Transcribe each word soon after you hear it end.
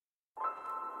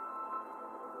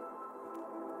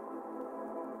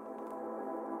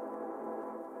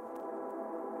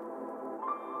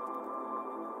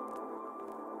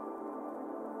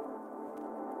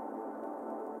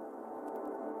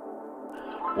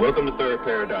Welcome to Third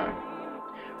Paradigm.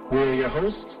 We're your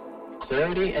hosts,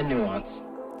 Clarity and Nuance.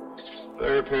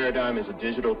 Third Paradigm is a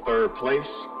digital third place,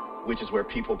 which is where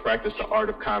people practice the art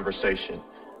of conversation.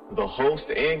 The host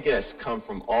and guests come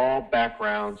from all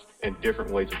backgrounds and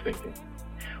different ways of thinking.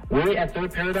 We at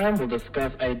Third Paradigm will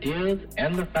discuss ideas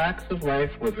and the facts of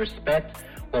life with respect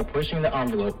while pushing the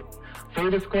envelope.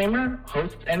 Full disclaimer,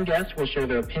 hosts and guests will share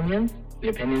their opinions. The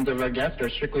opinions of our guests are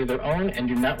strictly their own and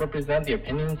do not represent the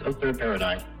opinions of Third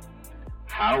Paradigm.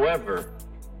 However,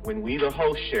 when we, the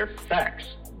hosts, share facts,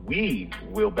 we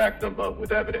will back them up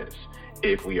with evidence.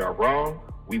 If we are wrong,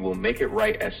 we will make it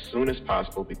right as soon as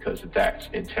possible because that's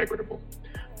integritable.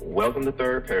 Welcome to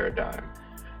Third Paradigm.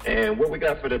 And what we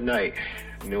got for tonight,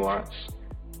 Nuance?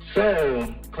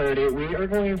 So, Clarity, we are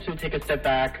going to take a step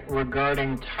back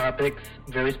regarding topics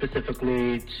very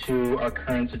specifically to our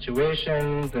current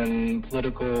situations and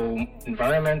political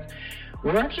environment.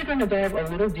 We're actually going to dive a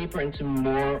little deeper into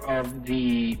more of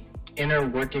the inner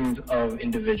workings of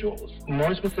individuals,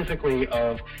 more specifically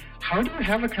of how do you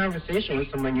have a conversation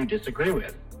with someone you disagree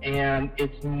with? And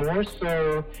it's more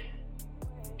so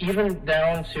even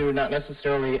down to not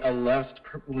necessarily a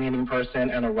left-leaning person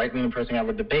and a right-leaning person have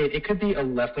a debate. It could be a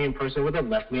left-leaning person with a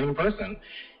left-leaning person.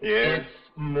 Yeah. It's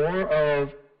more of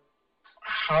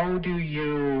how do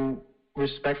you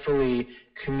respectfully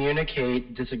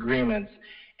communicate disagreements.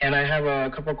 And I have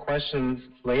a couple questions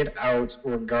laid out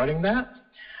regarding that.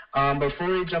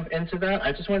 Before we jump into that,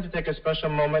 I just wanted to take a special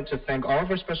moment to thank all of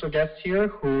our special guests here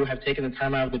who have taken the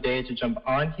time out of the day to jump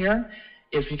on here.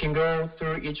 If you can go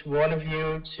through each one of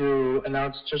you to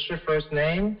announce just your first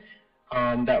name,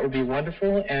 that would be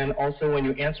wonderful. And also when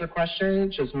you answer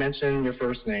questions, just mention your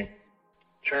first name.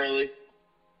 Charlie.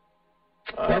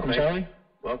 Welcome, Charlie.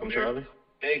 Welcome, Charlie.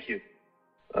 Thank you.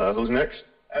 Who's next?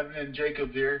 Evan and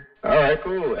Jacob here. All right,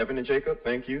 cool. Evan and Jacob,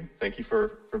 thank you. Thank you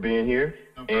for being here.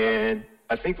 No problem. And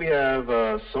I think we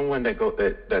have someone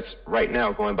that's right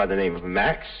now going by the name of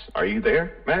Max. Are you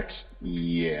there, Max?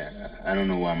 Yeah, I don't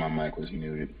know why my mic was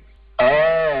muted.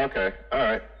 Oh, okay. All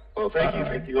right. Well, thank you.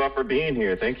 Thank you all for being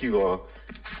here. Thank you all.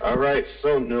 All right.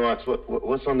 So, Nuance,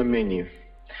 what's on the menu?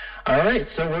 All right,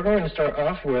 so we're going to start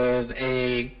off with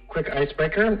a quick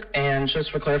icebreaker, and just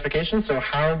for clarification, so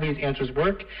how these answers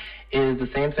work is the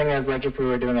same thing as like if we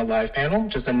were doing a live panel.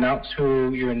 Just announce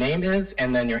who your name is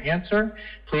and then your answer.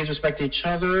 Please respect each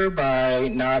other by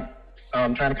not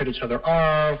trying to cut each other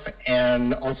off,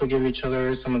 and also give each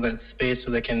other some of that space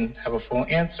so they can have a full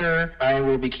answer. I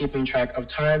will be keeping track of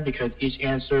time because each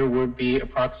answer would be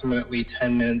approximately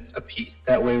 10 minutes apiece.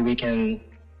 That way we can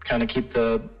kind of keep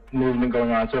the movement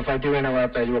going on. So if I do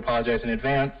interrupt, I do apologize in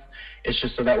advance. It's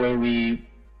just so that way we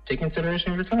take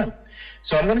consideration of your time.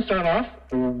 So I'm going to start off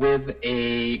with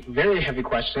a very heavy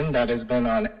question that has been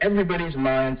on everybody's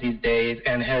minds these days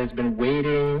and has been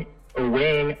weighing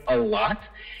a lot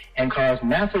and caused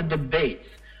massive debates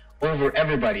over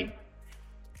everybody.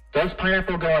 Does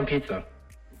pineapple go on pizza?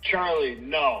 Charlie,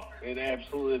 no. It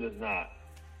absolutely does not.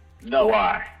 No.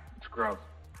 Why? It's gross.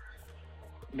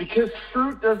 Because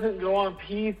fruit doesn't go on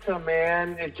pizza,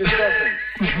 man. It just doesn't.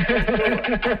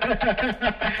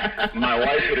 My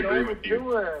wife would agree with you.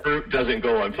 Do it. Fruit doesn't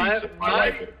go on pizza. My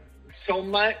wife would. So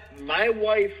my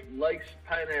wife likes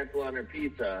pineapple on her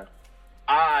pizza.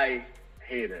 I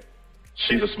hate it.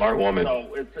 She's a smart woman.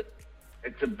 So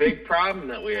it's a big problem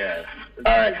that we have. It's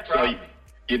All a right. big So problem.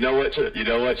 you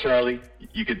know what, Charlie?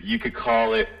 You could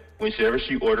call it whenever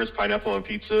she orders pineapple on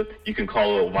pizza. You can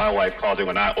call it what my wife calls it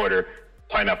when I order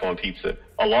pineapple on pizza,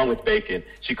 along with bacon.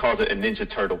 She calls it a Ninja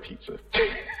Turtle pizza.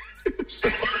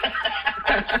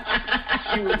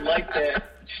 She would like that.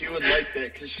 She would like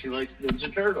that because she likes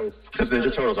Ninja Turtles. Because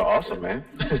Ninja Turtles are awesome, man.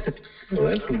 Well,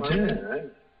 that's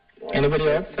legit. Anybody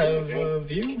else have a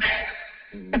view?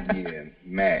 Yeah,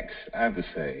 Max, I have to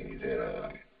say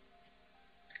that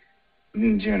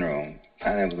in general,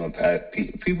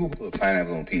 people who put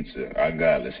pineapple on pizza are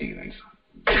godless heathens.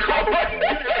 Max,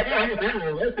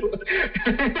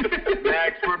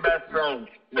 we're best friends.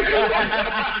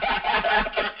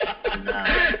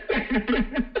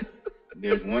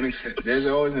 There's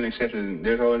always an exception.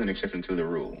 There's always an exception to the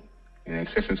rule. An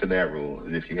exception to that rule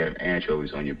is if you have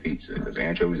anchovies on your pizza, because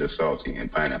anchovies are salty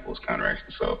and pineapples counteract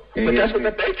the salt. But that's what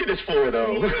the bacon is for,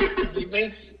 though.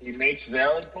 He makes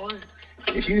valid points.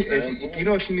 If you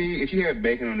know what you need, if you have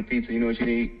bacon on the pizza, you know what you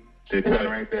need to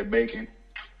counteract that bacon?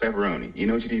 Pepperoni. You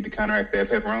know what you need to counteract that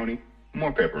pepperoni?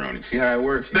 More pepperoni. See how it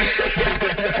works? More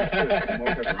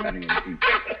pepperoni on the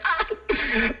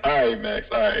pizza. All right, Max.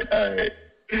 All right.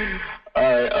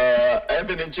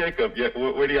 Evan and Jacob,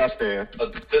 where do y'all stand?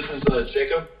 This is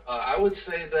Jacob. I would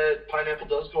say that pineapple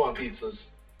does go on pizzas.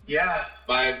 Yeah.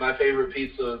 My favorite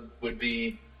pizza would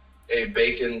be a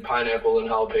bacon, pineapple, and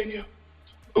jalapeno.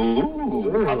 Ooh,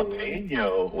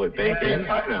 jalapeno with bacon and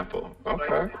pineapple.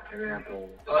 Okay. I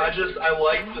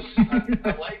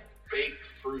like baked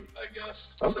fruit, I guess.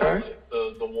 Okay. So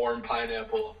like the warm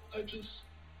pineapple, I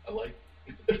like.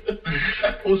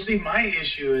 Well, see, my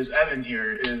issue is Evan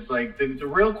here is like the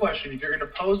real question. If you're going to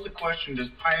pose the question, does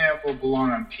pineapple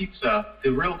belong on pizza?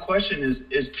 The real question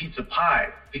is pizza pie?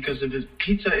 Because if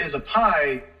pizza is a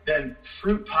pie, then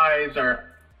fruit pies are.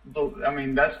 I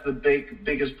mean, that's the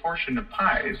biggest portion of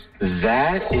pies.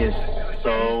 That is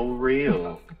so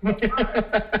real.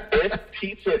 If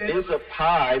pizza is a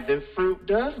pie, then fruit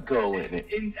does go in it.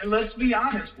 And let's be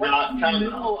honest.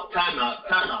 Time out.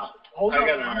 Hold I on.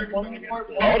 got an argument.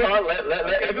 Hold on, let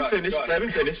Evan finish. Let him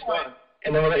finish.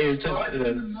 And then we'll let you just So in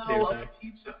the middle of a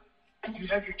pizza, you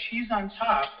have your cheese on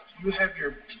top. You have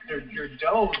your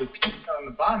dough, the pizza on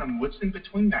the bottom. What's in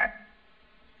between that?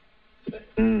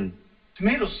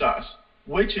 Tomato sauce,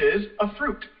 which is a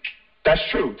fruit. That's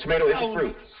true. Tomato is a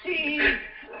fruit.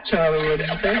 Charlie, what did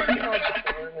you say?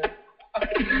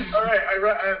 All right,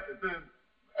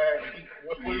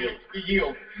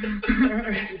 yield.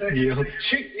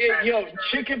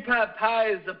 Chicken pot pie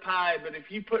is a pie, but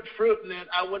if you put fruit in it,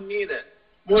 I wouldn't eat it.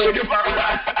 Well,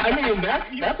 I mean,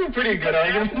 that's a pretty good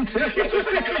argument, too. That's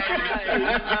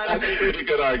a pretty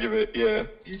good argument, yeah.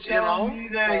 You telling me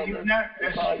that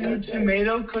a stewed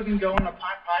tomato couldn't go in a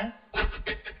pot pie?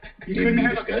 You couldn't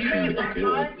have a tomato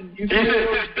pie?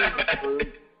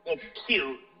 It's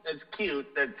cute. It's cute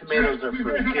that tomatoes are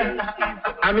fruit.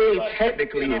 I mean,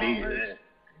 technically it is.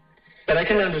 But I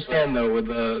can understand, though, with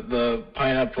the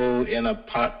pineapple in a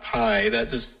pot pie, that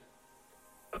just...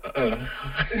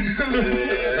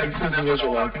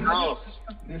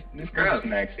 This girl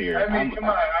snacks here. I mean, come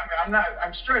on.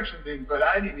 I'm stretching things, but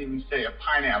I didn't even say a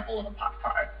pineapple in a pot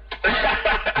pie.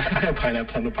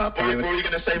 Pineapple in a pot pie. What were you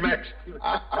going to say, Max?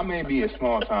 I may be a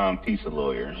small-time pizza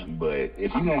lawyer, but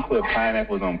if you're gonna put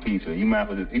pineapples on pizza, you might as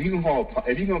well just, if you're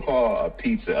gonna call a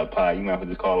pizza a pie, you might as well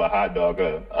just call a hot dog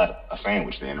a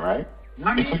sandwich, then, right?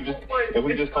 I mean, if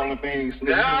we just call things,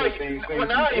 now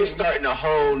you're starting a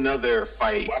whole nother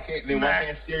fight. Why can't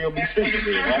cereal be soup?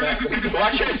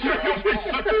 Why can't cereal be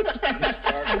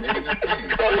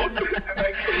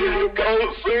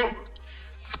cold soup?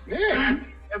 Yeah.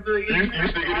 You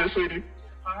stick it in, sweetie?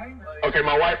 Okay,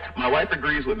 my wife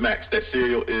agrees with Max that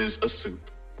cereal is a soup.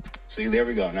 See, there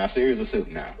we go. Now cereal's a soup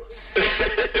now.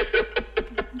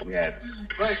 Yeah.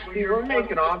 We're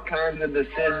making all kinds of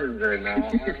decisions right now.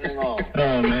 I don't know.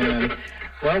 Oh, man.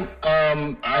 Well, I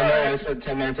know I said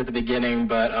 10 minutes at the beginning,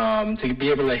 but to be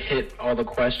able to hit all the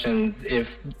questions, if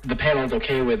the panel's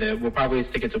okay with it, we'll probably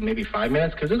stick it to maybe 5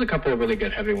 minutes, because there's a couple of really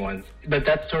good heavy ones. But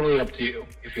that's totally up to you,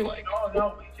 if you like.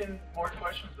 No, we can, more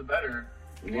questions the better.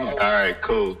 Yeah. All right,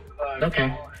 cool.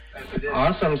 Okay.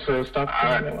 Awesome. So stop.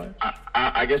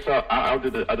 I guess I'll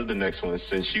do the next one,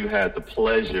 since you had the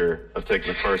pleasure of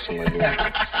taking the first one.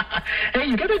 Hey,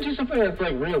 you gotta do something that's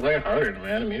like real lighthearted,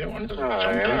 man. I mean, you don't want to just jump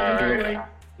in and do it like.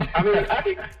 I mean,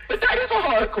 but that is a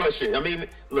hard question. I mean,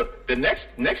 look, the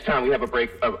next time we have a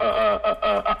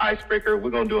icebreaker,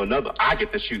 we're gonna do another. I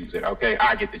get to choose it, okay?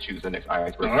 I get to choose the next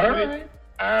icebreaker.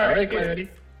 All right, Clarity.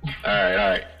 All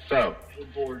right. So,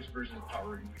 Beetleborgs versus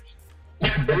Power Rangers.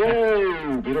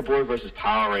 Ooh, Beetleborgs versus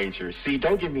Power Rangers. See,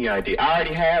 don't give me an idea. I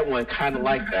already had one kind of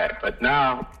like that, but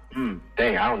now,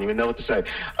 dang, I don't even know what to say.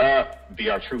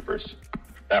 VR Troopers.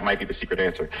 That might be the secret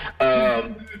answer.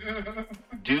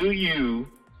 Do you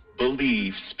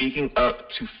believe speaking up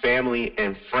to family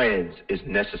and friends is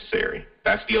necessary?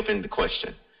 That's the open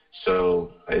question.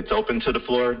 So it's open to the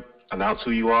floor. Announce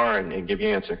who you are and give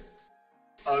your answer.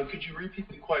 Could you repeat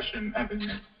the question,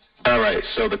 Evan? All right,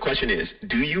 so the question is,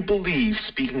 do you believe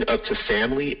speaking up to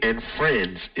family and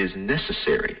friends is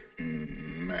necessary?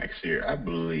 Max here, I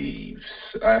believe,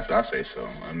 I say so.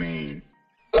 I mean,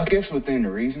 I guess within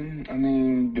the reason, I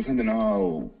mean, depending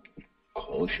on how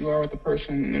close you are with the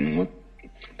person and what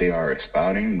they are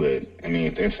spouting, but, I mean,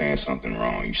 if they're saying something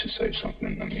wrong, you should say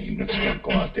something. I mean, you just can't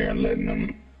go out there and letting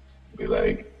them be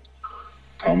like,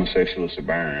 homosexual to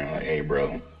burn, like, hey,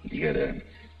 bro, you gotta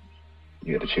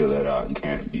chill that out. You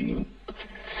can't be,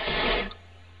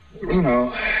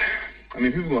 I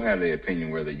mean, people gonna have their opinion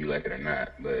whether you like it or not,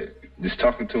 but just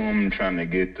talking to them, trying to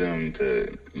get them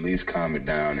to at least calm it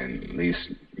down and at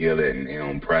least yell it in their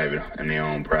own private,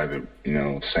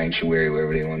 sanctuary,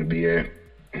 wherever they want to be at.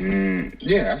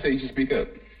 Yeah, I say you should speak up.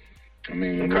 I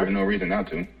mean, there's no reason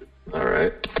not to. All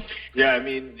right. Yeah, I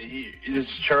mean, this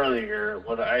is Charlie here.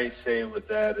 What I say with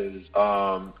that is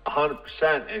 100%.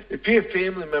 If you have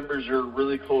family members or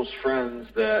really close friends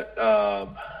that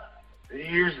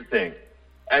here's the thing.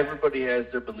 Everybody has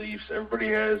their beliefs. Everybody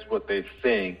has what they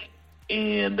think,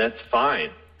 and that's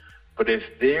fine. But if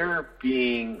they're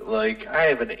being, like, I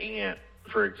have an aunt,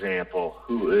 for example,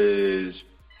 who is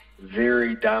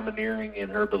very domineering in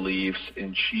her beliefs,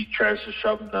 and she tries to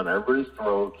shove them down everybody's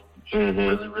throat. She's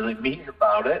really, really mean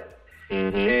about it.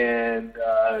 And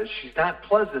she's not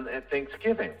pleasant at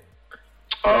Thanksgiving.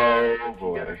 Oh,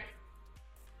 boy.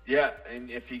 Yeah, and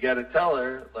if you got to tell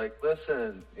her, like,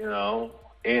 listen, you know,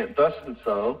 Aunt thus and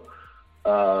so,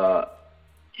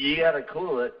 you got to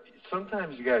cool it.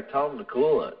 Sometimes you got to tell them to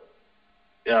cool it.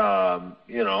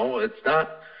 You know, it's not,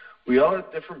 we all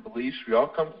have different beliefs. We all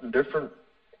come from different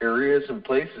areas and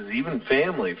places, even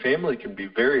family. Family can be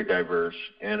very diverse,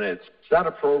 and it's not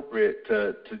appropriate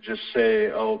to just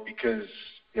say, oh, because,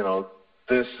 you know,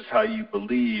 this is how you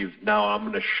believe, now I'm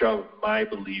going to shove my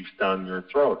beliefs down your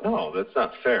throat. No, that's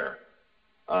not fair.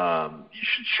 You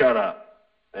should shut up,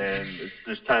 and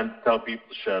there's time to tell people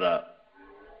to shut up.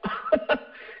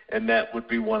 And that would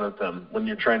be one of them when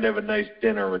you're trying to have a nice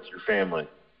dinner with your family.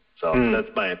 So that's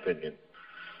my opinion.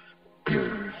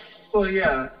 Well,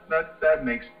 yeah, that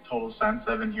makes total sense,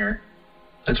 Evan, here.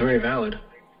 That's very valid.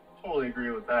 I totally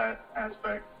agree with that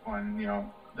aspect. When, you know,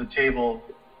 the table,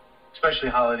 especially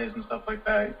holidays and stuff like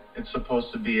that, it's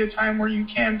supposed to be a time where you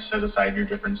can set aside your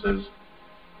differences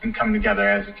and come together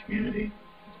as a community.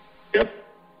 Yep.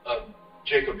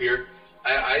 Jacob here.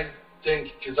 I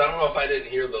think, because I don't know if I didn't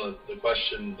hear the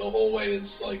question the whole way, is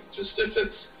like just if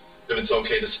it's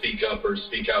okay to speak up or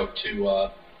speak out to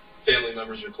family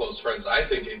members or close friends. I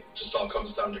think it just all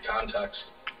comes down to context.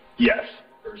 Yes.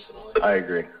 Personally. I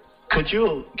agree. Could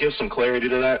you give some clarity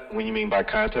to that when you mean by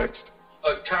context?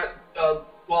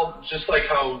 Well, just like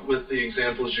how with the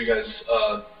examples you guys,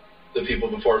 the people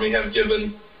before me have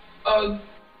given,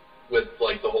 with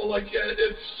like the whole, like,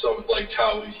 if so, like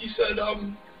how he said,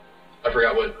 I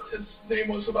forgot what his name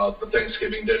was about the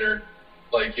Thanksgiving dinner.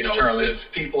 Like, you know, Charlie. If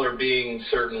people are being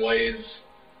certain ways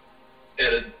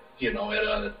at a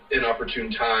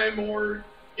inopportune time, or,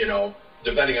 you know,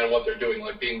 depending on what they're doing,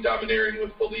 like being domineering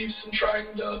with beliefs and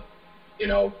trying to, you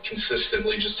know,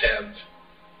 consistently just have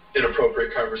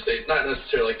inappropriate conversations, not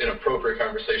necessarily like inappropriate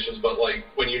conversations, but like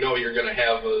when you know you're going to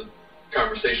have a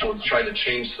conversation with trying to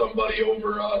change somebody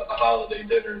over a holiday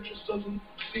dinner, just doesn't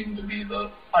seem to be the...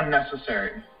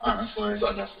 Unnecessary, honestly. It's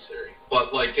unnecessary.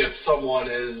 But like if someone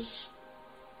is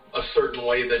a certain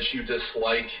way that you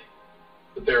dislike,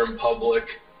 that they're in public,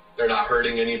 they're not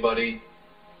hurting anybody,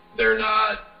 they're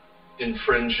not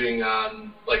infringing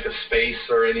on like a space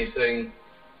or anything,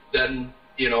 then,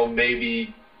 you know,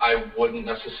 maybe I wouldn't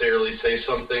necessarily say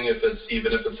something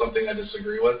even if it's something I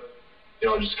disagree with. You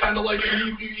know, just kind of like a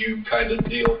you do you kind of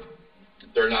deal.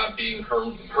 They're not being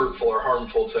hurtful or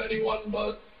harmful to anyone,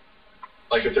 but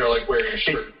like if they're like wearing a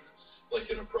shirt like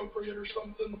inappropriate or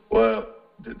something. Well,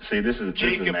 see, this is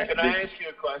Jacob, can I ask you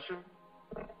a question?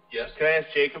 Yes. Can I ask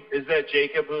Jacob? Is that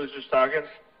Jacob who was just talking?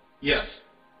 Yes.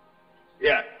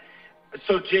 Yeah.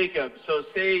 So Jacob, so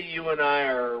say you and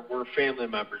I we're family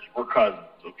members, we're cousins,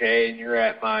 okay? And you're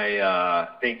at my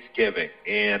Thanksgiving,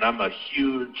 and I'm a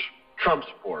huge Trump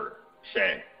supporter,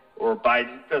 say, or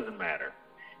Biden, doesn't matter.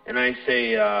 And I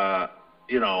say,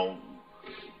 you know,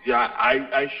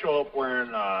 I show up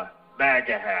wearing a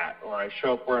MAGA hat, or I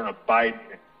show up wearing a Biden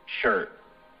shirt.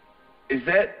 Is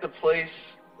that the place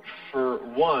for,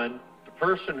 one, the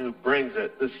person who brings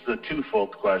it? This is a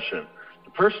twofold question.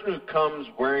 The person who comes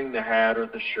wearing the hat or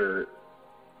the shirt,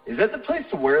 is that the place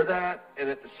to wear that? And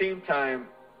at the same time,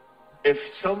 if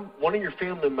one of your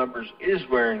family members is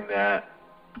wearing that,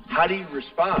 how do you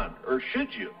respond, or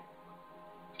should you?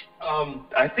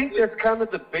 I think that's kind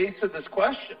of the base of this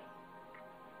question.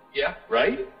 Yeah.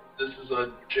 Right? This is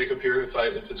Jacob here,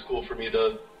 if it's cool for me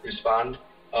to respond.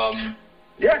 Yeah.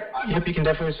 Yep, you can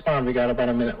definitely respond. We got about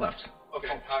a minute left. Okay,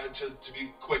 to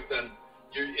be quick then,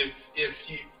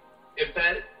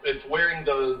 if wearing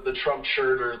the Trump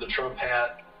shirt or the Trump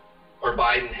hat or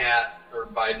Biden hat or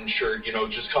Biden shirt, you know,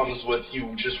 just comes with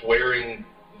you just wearing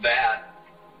that,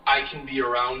 I can be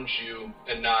around you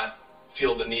and not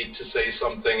feel the need to say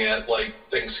something at like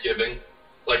Thanksgiving.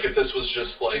 Like if this was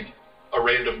just like a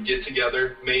random get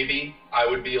together, maybe I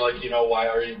would be like, you know, why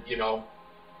are you, you know,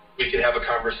 we could have a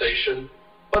conversation.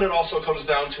 But it also comes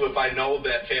down to if I know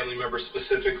that family member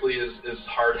specifically is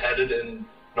hard-headed and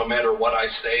no matter what I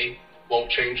say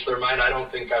won't change their mind, I don't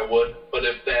think I would. But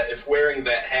if wearing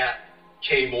that hat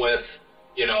came with,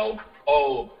 you know,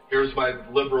 oh, here's my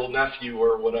liberal nephew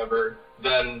or whatever,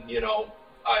 then, you know,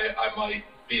 I might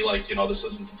be like, you know, this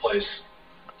isn't the place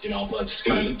let's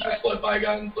kind of just let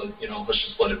bygones, let's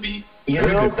just let it be. Yeah,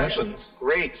 You know, good questions.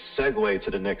 great segue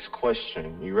to the next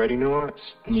question. You ready, Nuance?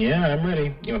 Yeah, I'm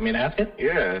ready. You want me to ask it?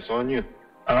 Yeah, it's on you.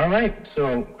 All right.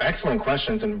 So excellent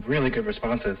questions and really good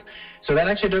responses. So that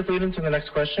actually does lead into the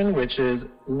next question, which is,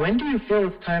 when do you feel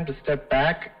it's time to step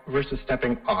back versus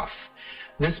stepping off?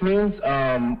 This means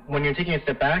when you're taking a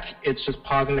step back, it's just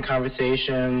pausing the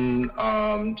conversation,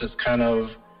 just kind of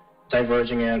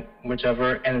diverging it,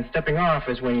 whichever. And then stepping off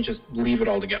is when you just leave it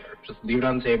all together. Just leave it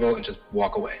on the table and just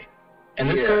walk away. And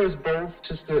this goes both,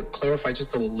 just to clarify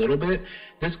just a little bit,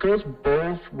 this goes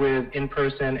both with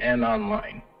in-person and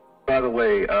online. By the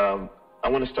way, I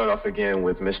want to start off again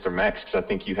with Mr. Max, because I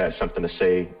think you had something to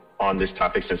say on this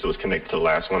topic since it was connected to the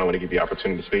last one. I want to give you the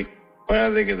opportunity to speak. When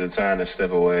I think it's the time to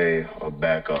step away or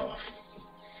back off.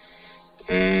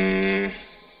 I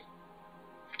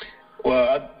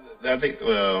think,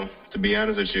 to be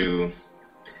honest with you,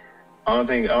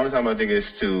 only time I think is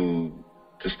to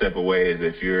step away is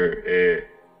if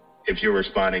you're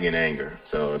responding in anger.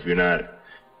 So if you're not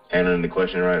handling the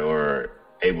question right or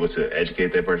able to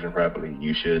educate that person properly,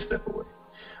 you should step away.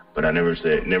 But I never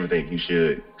think you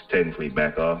should technically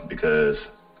back off, because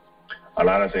a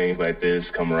lot of things like this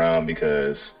come around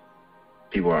because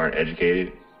people aren't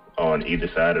educated on either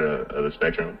side of the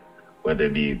spectrum, whether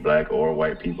it be black or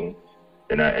white people.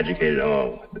 They're not educated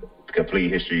on the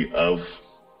complete history of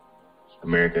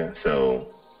America. So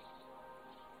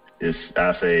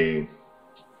I say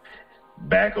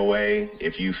back away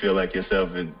if you feel like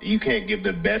you can't give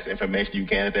the best information you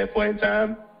can at that point in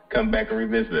time. Come back and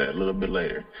revisit that a little bit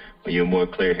later when you're more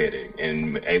clear-headed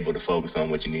and able to focus on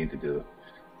what you need to do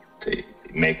to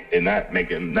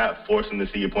not force them to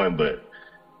see your point, but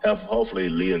hopefully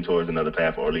lead them towards another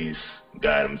path, or at least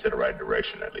guide them to the right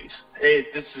direction at least. Hey,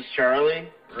 this is Charlie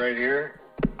right here.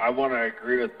 I want to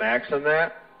agree with Max on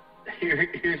that. Here's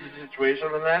the situation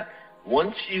on that.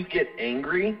 Once you get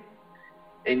angry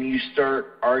and you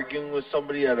start arguing with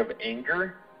somebody out of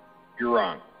anger, you're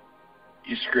wrong.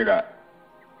 You screwed up.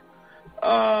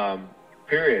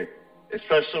 Period.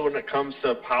 Especially when it comes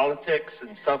to politics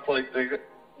and stuff like that.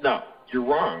 No, you're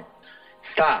wrong.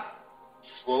 Stop.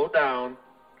 Slow down.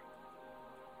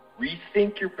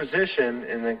 Rethink your position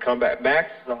and then come back. Max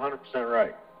is 100%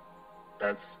 right.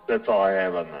 That's all I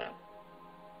have on that.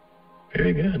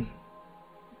 Very good.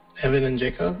 Evan and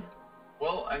Jacob?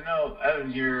 Well, I know,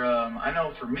 Evan, I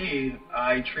know for me,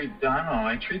 I treat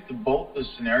both the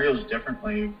scenarios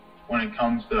differently when it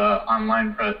comes to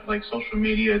online, like social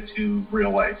media to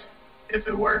real life, if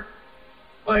it were.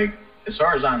 Like, as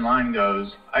far as online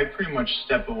goes, I pretty much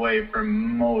step away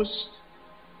from most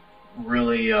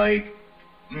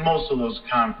of those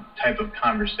type of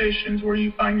conversations where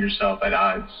you find yourself at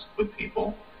odds with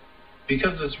people,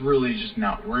 because it's really just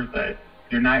not worth it.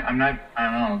 I don't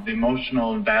know, the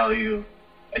emotional value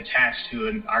attached to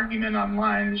an argument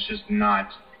online is just not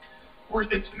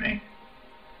worth it to me.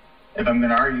 If I'm going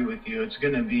to argue with you, it's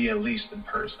going to be at least in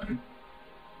person.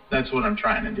 That's what I'm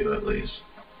trying to do, at least.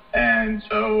 And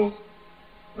so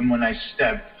when I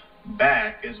step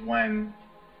back is when,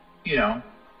 you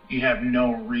have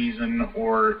no reason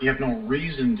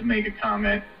to make a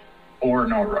comment or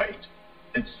no right.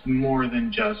 It's more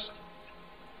than just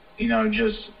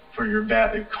for your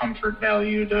comfort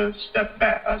value to step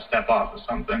off of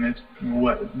something. It's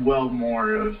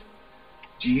more of,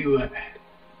 do you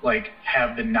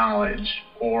have the knowledge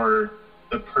or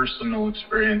the personal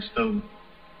experience to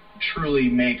truly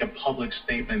make a public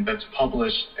statement that's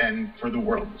published and for the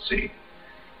world to see?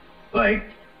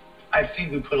 I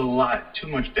think we put too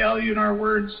much value in our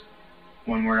words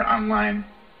when we're online,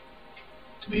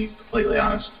 to be completely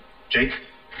honest. Jake?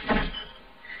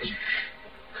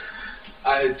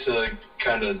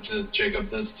 Jacob,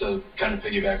 to kind of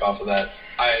piggyback off of that,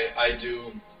 I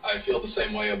feel the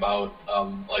same way about,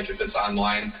 if it's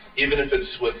online, even if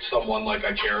it's with someone like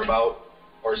I care about,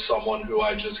 or someone who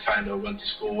I just kind of went to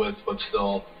school with, but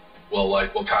still we'll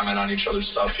comment on each other's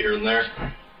stuff here and there.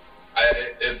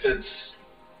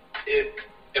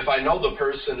 If I know the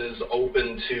person is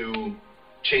open to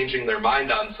changing their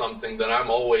mind on something, then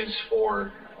I'm always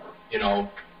for,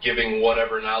 giving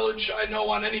whatever knowledge I know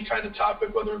on any kind of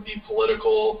topic, whether it be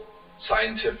political,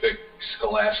 scientific,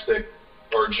 scholastic,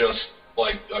 or just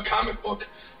like a comic book.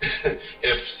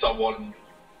 If someone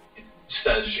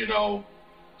says,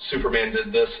 Superman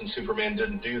did this and Superman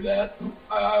didn't do that,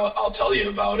 I'll tell you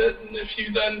about it. And if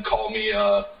you then call me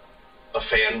a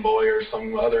fanboy or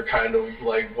some other kind of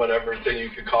whatever thing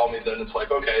you could call me, then it's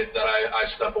okay, then I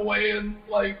step away and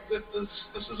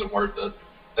this isn't worth it.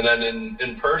 And then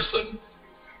in person,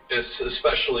 it's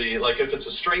especially if it's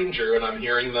a stranger and I'm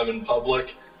hearing them in public,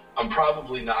 I'm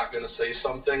probably not going to say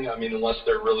something. I mean, unless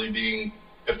they're really being,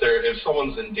 if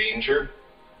someone's in danger,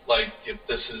 like if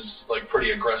this is like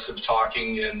pretty aggressive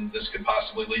talking and this could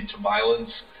possibly lead to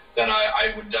violence, then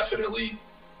I would definitely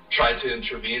try to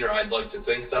intervene, or I'd like to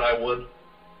think that I would.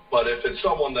 But if it's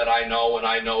someone that I know and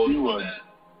I know that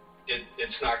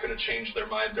it's not going to change their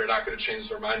mind, they're not going to change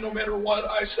their mind no matter what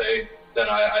I say, then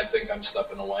I think I'm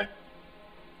stepping away.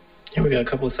 Yeah, we got a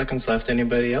couple of seconds left.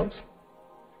 Anybody else?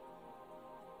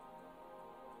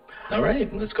 All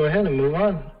right, let's go ahead and move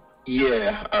on.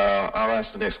 Yeah, I'll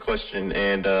ask the next question.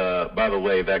 And by the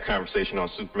way, that conversation on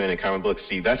Superman and comic books,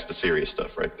 see, that's the serious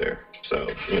stuff right there. So,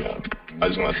 I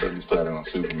just want to put that on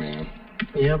Superman.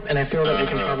 Yep, and I feel that we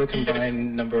can probably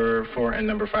combine number 4 and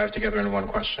number 5 together in one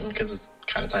question because it's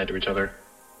kind of tied to each other.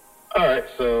 All right,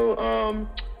 so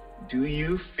do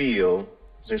you feel,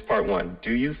 here's part 1,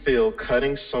 do you feel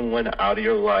cutting someone out of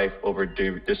your life over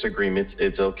disagreements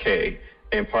is okay?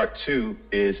 And part 2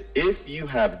 is, if you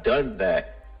have done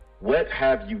that, what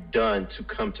have you done to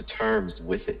come to terms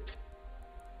with it?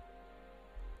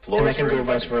 And I can go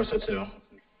vice versa, too.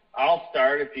 I'll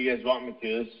start if you guys want me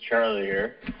to. This is Charlie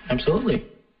here. Absolutely.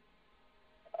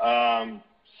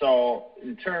 So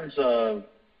in terms of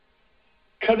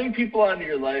cutting people out of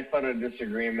your life out of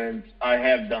disagreements, I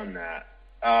have done that.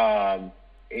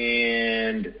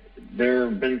 And there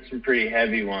have been some pretty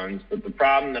heavy ones. But the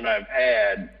problem that I've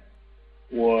had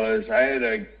was I had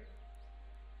a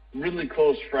really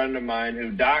close friend of mine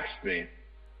who doxed me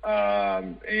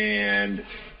and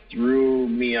threw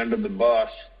me under the bus.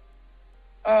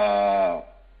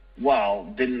 Well,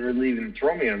 didn't really even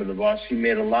throw me under the bus. He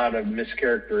made a lot of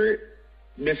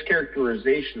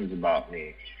mischaracterizations about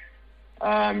me,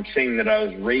 saying that I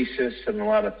was racist and a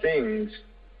lot of things.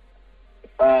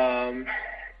 And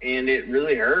it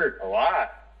really hurt a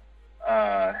lot.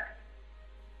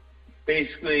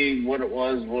 Basically, what it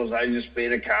was I just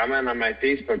made a comment on my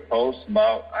Facebook post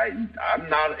about I'm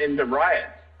not into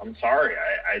riots. I'm sorry.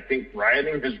 I think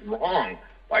rioting is wrong.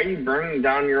 Why are you burning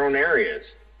down your own areas?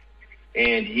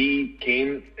 And he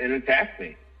came and attacked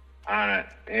me on it,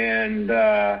 and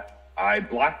I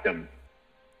blocked him.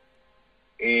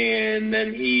 And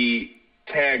then he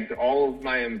tagged all of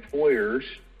my employers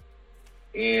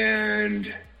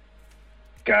and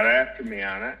got after me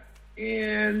on it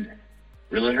and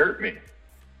really hurt me.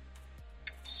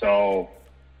 So,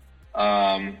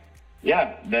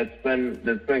 yeah, that's been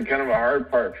kind of a hard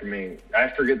part for me. I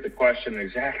forget the question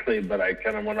exactly, but I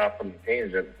kind of went off on a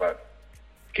tangent. But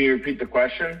can you repeat the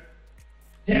question?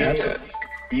 Yeah,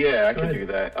 I can do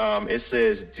that. It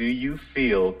says, do you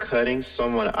feel cutting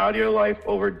someone out of your life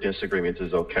over disagreements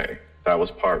is okay? That was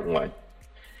part 1.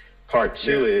 Part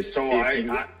 2 is... So go ahead.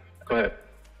 Go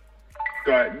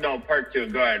ahead. No, part 2.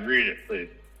 Go ahead. Read it, please.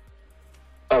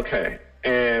 Okay.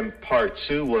 And part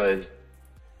 2 was...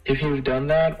 If you've done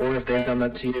that, or if they've done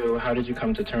that to you, how did you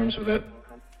come to terms with it?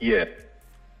 Yeah.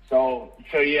 So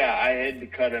yeah, I had to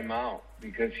cut him out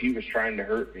because he was trying to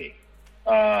hurt me.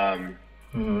 And,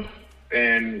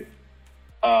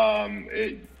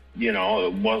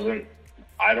 it wasn't,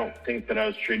 I don't think that I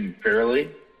was treated fairly.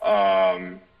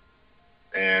 And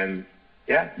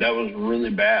yeah, that was really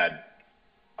bad.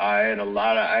 I had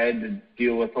to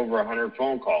deal with over 100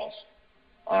 phone calls,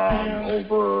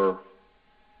 over,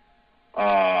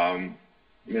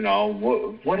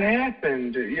 what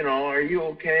happened? Are you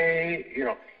okay?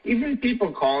 Even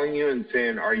people calling you and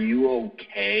saying, are you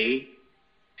okay?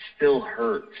 Still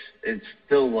hurts. It's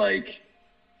still like,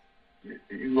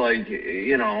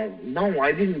 no,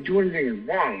 I didn't do anything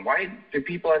wrong. Why do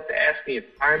people have to ask me if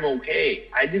I'm okay?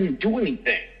 I didn't do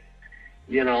anything.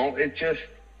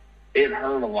 It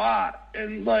hurt a lot.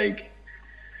 And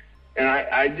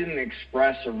I didn't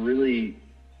express a really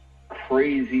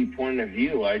crazy point of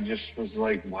view. I just was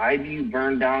like, why do you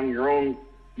burn down your own,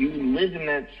 you live in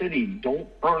that city, don't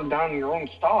burn down your own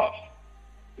stuff.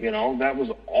 That was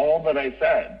all that I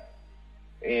said.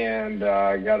 And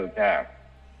I got attacked.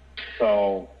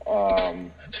 So,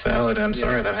 that's valid. I'm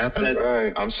sorry that happened.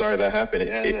 Right. I'm sorry that happened.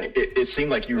 It seemed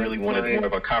like you really wanted more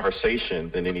of a conversation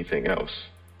than anything else.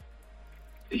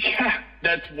 Yeah,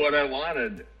 that's what I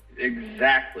wanted.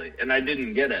 Exactly. And I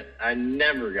didn't get it. I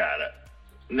never got it.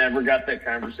 Never got that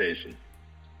conversation.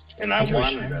 And I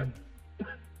wanted it.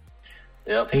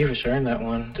 Yep. Thank you for sharing that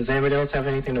one. Does anybody else have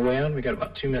anything to weigh on? We got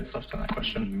about 2 minutes left on that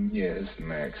question. Yes,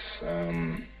 Max.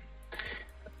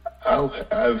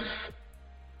 I've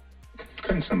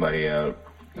cutting somebody out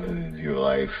of your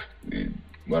life,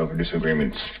 whatever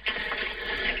disagreements,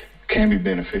 can be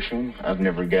beneficial. I've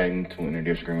never gotten to a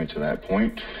disagreement to that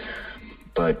point,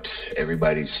 but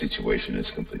everybody's situation is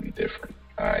completely different.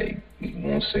 I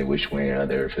won't say which way or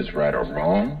other if it's right or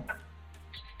wrong.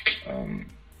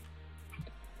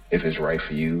 If it's right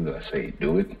for you, I say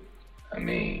do it. I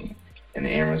mean, in the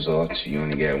end result, you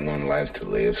only got one life to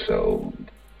live, so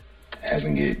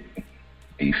having it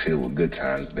be filled with good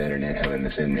times better than having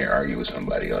to sit in there argue with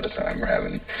somebody all the time or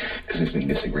having consistent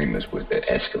disagreements with that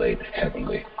escalate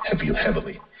heavily.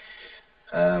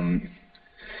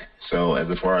 So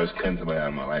as far as cutting somebody out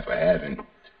of my life, I haven't.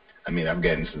 I mean, I've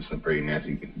gotten into some pretty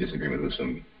nasty disagreements with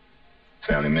some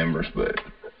family members, but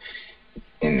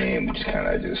in the end, we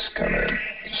just kind of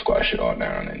squash it all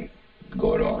down and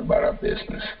go it on about our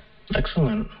business.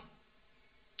 Excellent.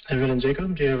 Evan and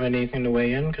Jacob, do you have anything to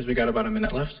weigh in? Because we got about a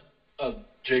minute left.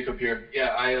 Jacob here.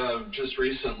 Yeah, I just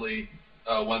recently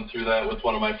went through that with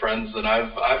one of my friends, and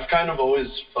I've kind of always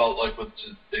felt like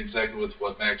exactly with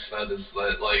what Max said is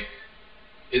that like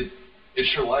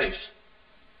it's your life.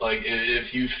 Like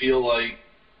if you feel like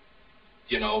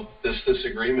this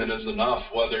disagreement is enough,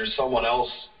 whether someone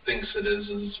else thinks it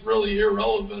is really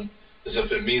irrelevant. Is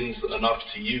if it means enough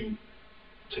to you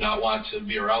to not want to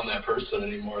be around that person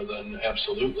anymore, then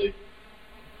absolutely.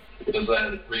 Because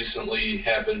that recently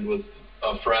happened with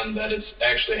a friend that it's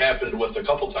actually happened with a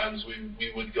couple times.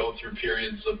 We would go through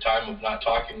periods of time of not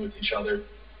talking with each other.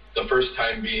 The first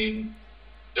time being,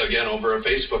 again, over a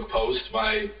Facebook post.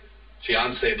 My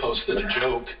fiance posted a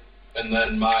joke, and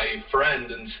then my friend,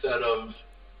 instead of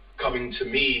coming to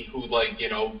me, who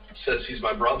says he's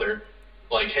my brother,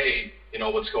 like, hey,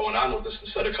 what's going on with this,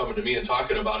 instead of coming to me and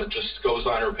talking about it, just goes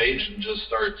on her page and just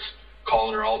starts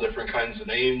calling her all different kinds of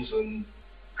names and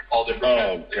all different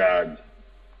kinds of things. God.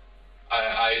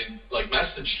 I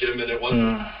messaged him, and it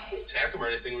wasn't to attack him or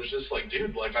anything. It was just like,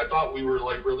 dude, I thought we were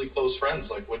really close friends.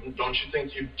 Don't you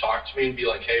think you'd talk to me and be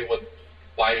like, hey,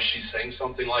 why is she saying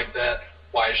something like that?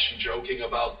 Why is she joking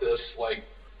about this?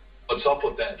 What's up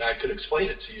with that? And I could explain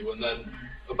it to you. And then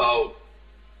about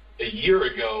a year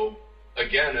ago,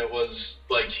 again, it was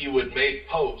like he would make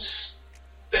posts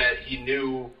that he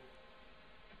knew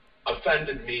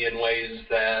offended me in ways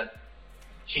that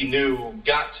he knew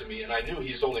got to me, and I knew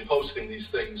he's only posting these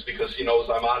things because he knows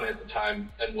I'm on at the time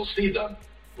and will see them,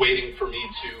 waiting for me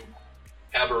to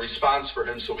have a response for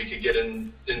him so we could get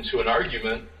into an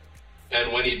argument.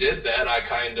 And when he did that, I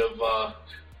kind of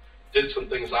did some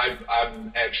things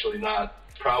I'm actually not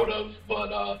proud of,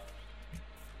 but I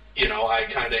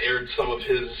kind of aired some of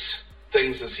his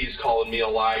things as he's calling me a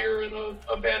liar and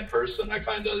a bad person. I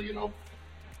kind of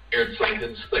aired some of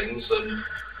his things, and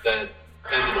that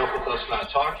ended up with us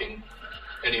not talking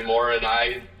anymore. And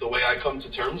the way I come to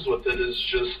terms with it is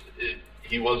just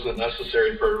he wasn't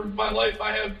necessary for my life.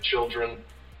 I have children,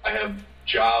 I have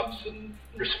jobs and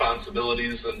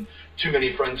responsibilities, and too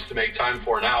many friends to make time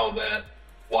for now. That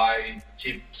why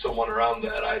keep someone around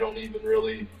that I don't even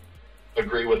really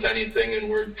agree with anything, and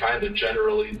we're kind of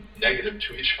generally negative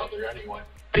to each other anyway.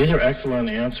 These are excellent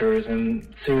answers, and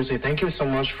seriously, thank you so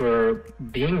much for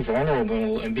being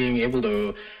vulnerable and being able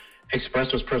to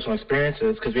express those personal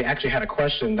experiences, because we actually had a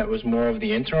question that was more of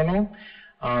the internal,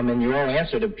 and you all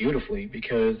answered it beautifully,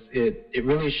 because it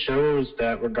really shows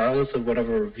that regardless of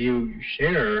whatever view you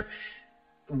share,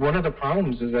 one of the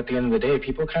problems is at the end of the day,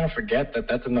 people kind of forget that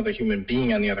that's another human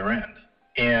being on the other end.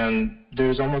 And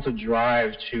there's almost a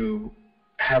drive to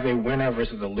have a winner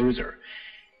versus a loser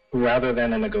rather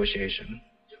than a negotiation.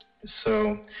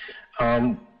 So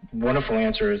wonderful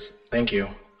answers. Thank you.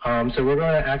 So we're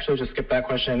going to actually just skip that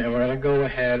question, and we're going to go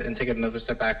ahead and take it another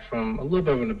step back from a little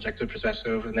bit of an objective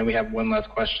perspective, and then we have one last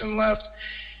question left.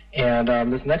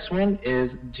 And this next one is,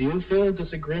 do you feel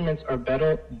disagreements are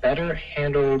better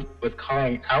handled with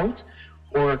calling out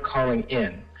or calling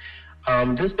in?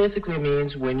 This basically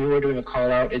means when you are doing a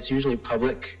call out, it's usually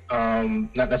public,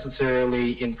 not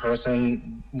necessarily in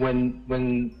person.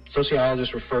 When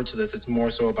sociologists refer to this, it's more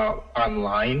so about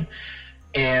online.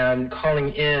 And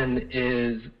calling in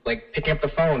is like picking up the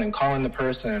phone and calling the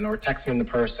person, or texting the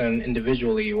person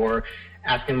individually, or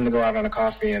asking them to go out on a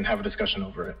coffee and have a discussion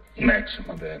over it. Max,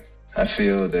 my bad. I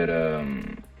feel that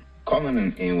calling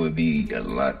them in would be a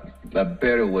lot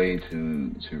better way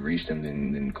to reach them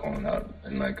than calling out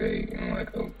in like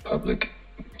a public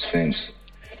sense.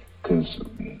 Because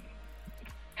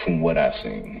from what I've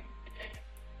seen,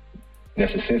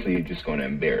 that's essentially just going to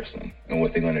embarrass them. And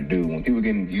what they're going to do when people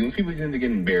tend to get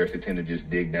embarrassed, they tend to just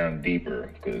dig down deeper,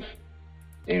 because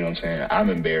you know what I'm saying. I'm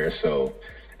embarrassed, so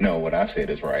no, what I said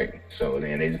is right. So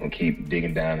then they just going to keep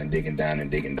digging down and digging down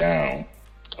and digging down.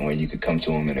 And when you could come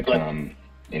to them in a calm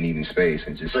and even space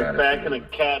and just like back in a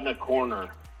cat in a corner.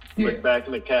 Yeah. Like back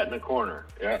in a cat in a corner.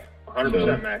 Yeah.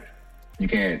 100%, Max. You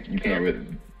can't really.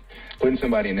 putting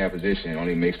somebody in that position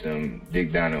only makes them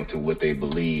dig down into what they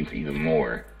believe even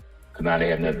more. Because now they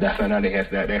have nothing. That's what they have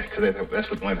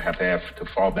to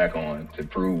fall back on to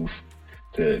prove,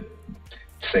 to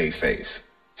save face.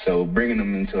 So bringing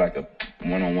them into like a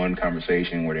one-on-one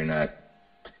conversation where they're not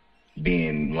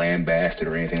being lambasted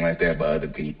or anything like that by other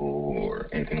people or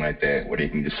anything like that, where they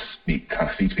can just speak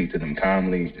to them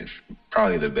calmly, is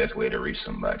probably the best way to reach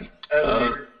somebody.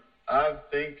 I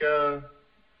think the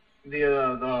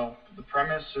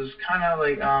premise is kind of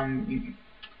like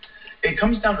it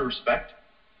comes down to respect.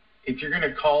 If you're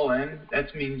gonna call in,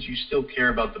 that means you still care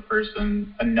about the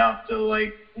person enough to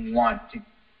like want to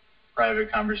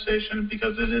private conversation,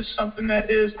 because it is something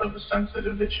that is of a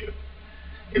sensitive issue.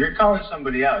 If you're calling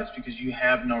somebody out, it's because you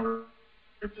have no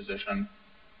position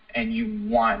and you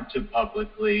want to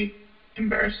publicly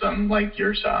embarrass them, like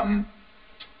your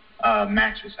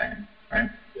Max was saying, right?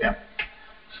 Yeah.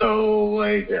 So,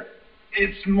 like,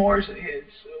 it's more,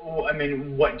 I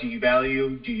mean, what do you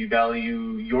value? Do you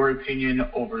value your opinion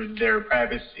over their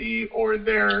privacy or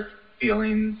their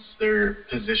feelings, their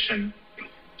position?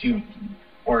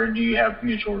 Or do you have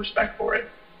mutual respect for it?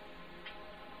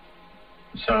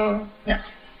 So, yeah.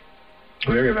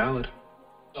 Very valid.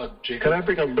 Can I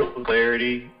bring a little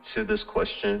clarity to this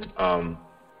question?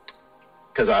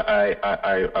 Because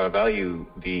I value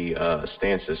the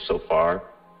stances so far,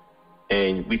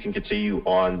 and we can continue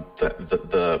on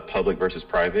the public versus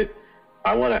private.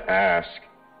 I want to ask,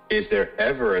 is there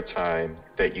ever a time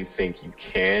that you think you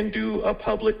can do a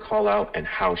public call out, and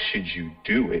how should you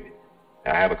do it?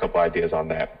 I have a couple ideas on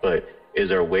that, but is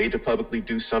there a way to publicly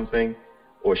do something,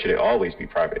 or should it always be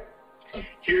private?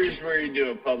 Here's where you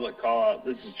do a public call out.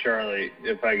 This is Charlie,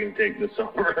 if I can take this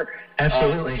over.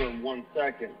 Absolutely. For 1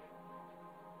 second.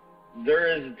 There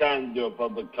is a time to do a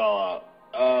public call out.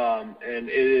 And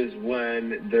it is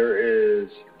when there is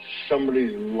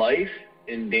somebody's life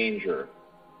in danger.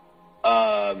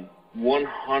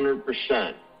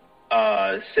 100%.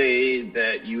 Say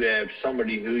that you have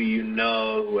somebody who you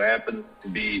know who happens to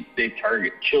be, they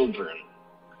target children,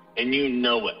 and you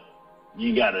know it.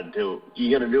 You gotta do it.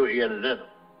 You gotta do what you gotta do.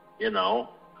 You know?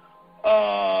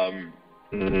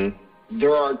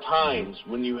 There are times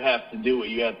when you have to do what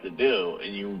you have to do,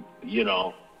 and you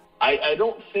know, I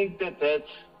don't think that's,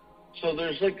 so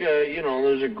there's like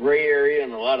there's a gray area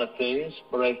in a lot of things,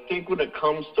 but I think when it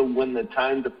comes to when the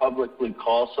time to publicly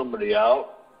call somebody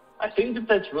out, I think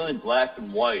that's really black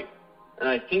and white. And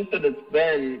I think that it's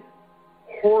been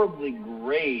horribly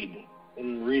grayed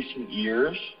in recent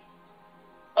years.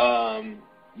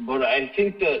 But I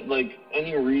think that, like,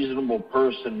 any reasonable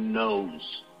person knows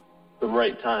the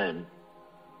right time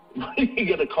when you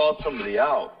got to call somebody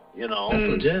out, you know. That's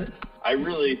legit. I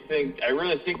really think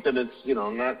that it's,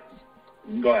 not.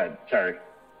 Go ahead. Sorry.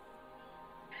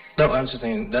 No, I was just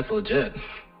saying that's legit.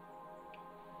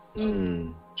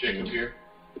 Jacob here.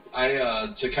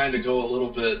 To kind of go a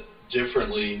little bit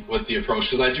differently with the approach,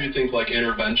 because I do think, like,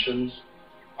 interventions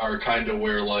are kind of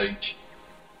where, like,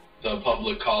 the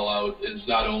public call out is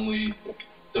not only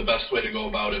the best way to go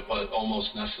about it, but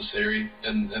almost necessary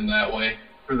in that way.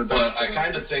 But I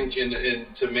kind of think in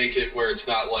to make it where it's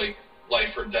not like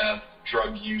life or death,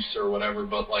 drug use or whatever,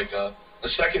 but like a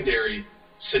secondary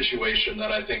situation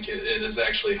that I think it has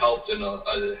actually helped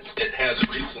it has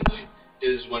recently,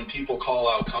 is when people call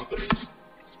out companies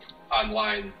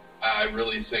online. I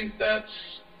really think that's,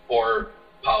 or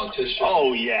politicians.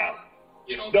 Oh, yeah.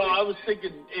 No, I was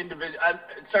thinking individual.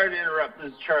 Sorry to interrupt.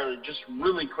 This is Charlie. Just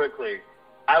really quickly,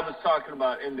 I was talking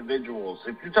about individuals.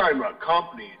 If you're talking about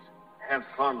companies, have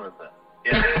fun with it.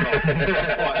 Yeah.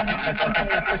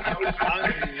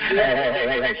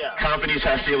 Hey. Yeah. Companies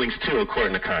have feelings too,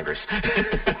 according to Congress.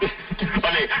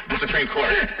 The Supreme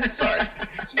Court. Sorry.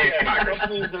 Yeah,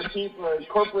 companies are people.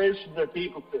 Corporations are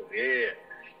people too. Yeah.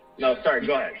 No, sorry.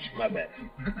 Go ahead. My bad.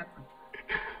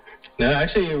 No,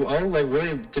 actually, you all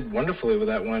really did wonderfully with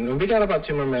that one. We got about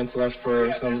 2 more minutes left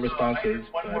for some responses.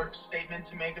 One more statement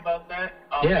to make about that.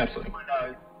 Yeah, absolutely.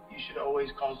 You should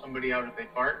always call somebody out if they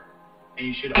fart, and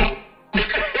you should always...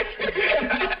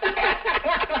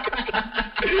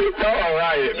 All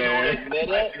right, man. Admit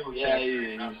it? Yeah,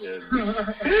 you should.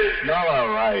 All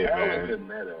right, man.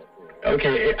 Admit it.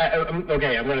 Okay,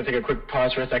 I'm going to take a quick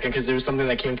pause for a second, because there was something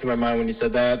that came to my mind when you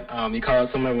said that. You call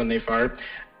out someone when they fart.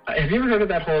 Have you ever heard of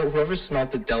that whole whoever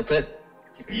smelt it dealt it?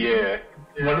 Yeah.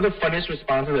 One of the funniest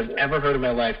responses I've ever heard in my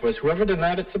life was whoever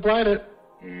denied it supplied it.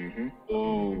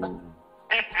 Ooh.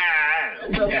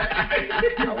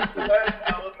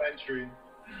 Elementary.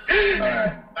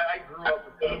 I grew up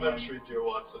with elementary, dear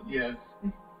Watson. Yes.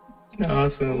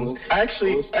 Awesome.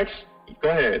 Actually, go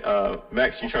ahead.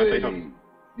 Max, you trying to say something?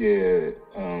 Yeah.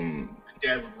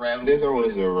 Dad would rattle. There's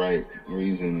always a right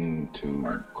reason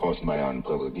to call somebody out in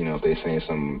public. You know, if they're saying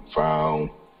something foul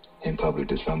in public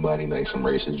to somebody, like some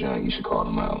racist junk, you should call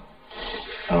them out.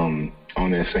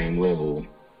 On that same level,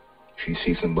 if you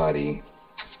see somebody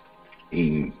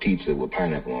eating pizza with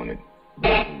pineapple on it,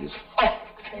 just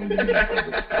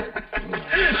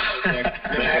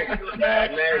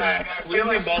Max, we're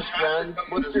my best friend.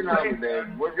 What's your number,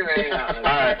 man? We're gonna hang out. All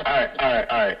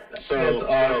right. So that's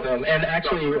awesome. And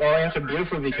actually, you all answered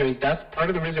beautifully, because that's part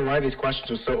of the reason why these questions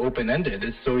are so open-ended,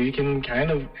 is so you can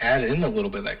kind of add in a little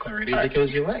bit of that clarity, because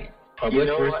you're right. Public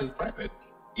versus private.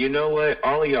 You know what?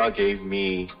 All of y'all gave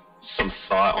me some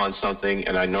thought on something,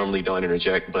 and I normally don't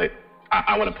interject, but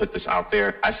I want to put this out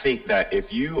there. I think that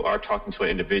if you are talking to an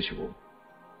individual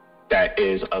that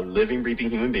is a living, breathing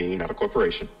human being, not a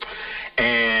corporation,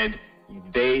 and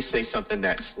they say something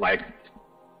that's like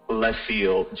left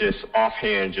field, just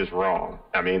offhand, just wrong.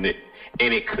 I mean,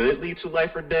 it could lead to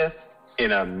life or death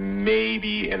in a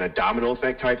domino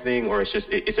effect type thing, or it's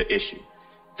an issue.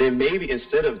 Then maybe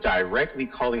instead of directly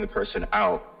calling the person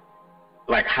out,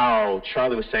 like how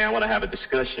Charlie was saying, I want to have a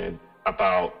discussion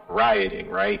about rioting,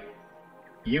 right?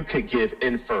 You could give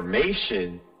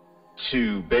information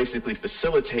to basically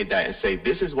facilitate that and say,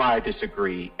 this is why I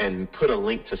disagree, and put a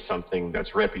link to something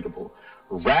that's reputable,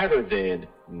 rather than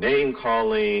name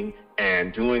calling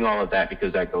and doing all of that,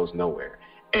 because that goes nowhere.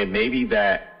 And maybe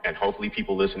that, and hopefully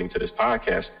people listening to this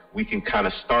podcast, we can kind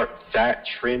of start that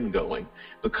trend going,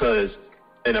 because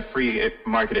in a free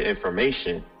marketed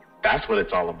information, that's what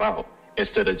it's all about,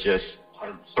 instead of just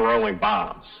throwing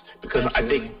bombs. Because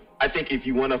Absolutely. I think if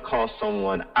you want to call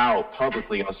someone out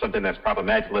publicly on something that's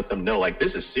problematic, let them know, like,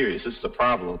 this is serious, this is a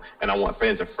problem, and I want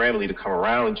friends and family to come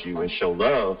around you and show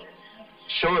love.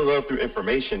 Showing love through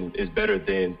information is better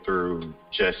than through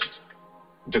just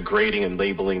degrading and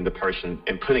labeling the person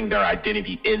and putting their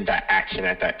identity in that action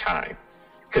at that time.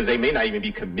 Because they may not even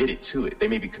be committed to it. They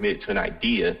may be committed to an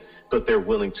idea, but they're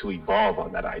willing to evolve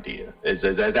on that idea. Does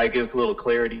that give a little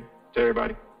clarity to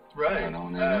everybody? Right.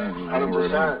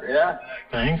 100%. Yeah.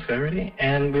 Thanks, everybody.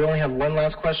 And we only have one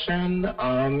last question.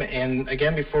 And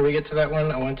again, before we get to that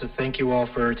one, I want to thank you all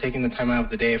for taking the time out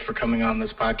of the day for coming on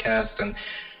this podcast. And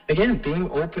again, being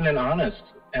open and honest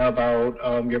about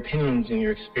your opinions and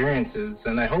your experiences.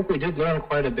 And I hope we did learn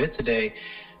quite a bit today,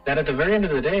 that at the very end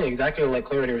of the day, exactly like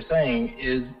Clarity was saying,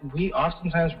 is we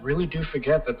oftentimes really do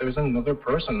forget that there's another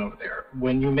person over there.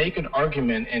 When you make an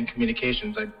argument in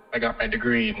communications, I got my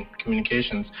degree in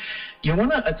communications, you want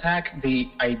to attack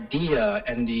the idea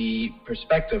and the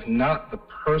perspective, not the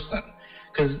person.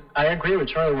 Because I agree with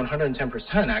Charlie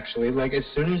 110%, actually. Like, as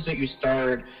soon as that you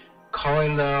start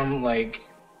calling them, like,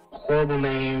 horrible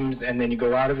names, and then you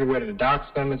go out of your way to dox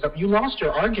them and stuff, you lost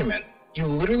your argument. You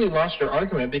literally lost your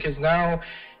argument, because now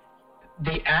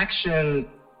the action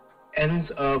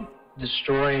ends up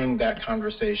destroying that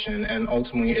conversation, and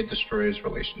ultimately it destroys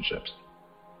relationships.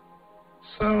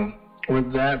 So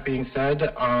with that being said,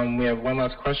 we have one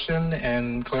last question,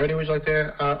 and Clarity, would you like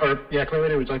to,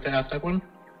 Clarity, would you like to ask that one?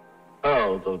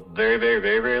 Oh, the very, very,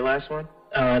 very, very last one?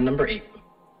 Number 8.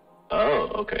 Oh,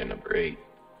 okay, number 8.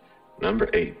 Number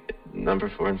 8, number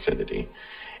for infinity.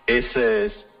 It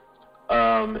says,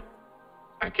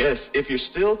 I guess, if you're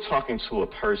still talking to a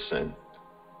person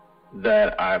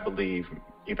that I believe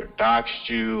either doxed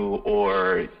you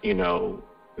or,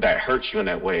 that hurt you in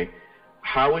that way,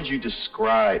 how would you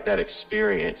describe that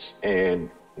experience, and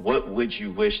what would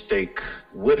you wish they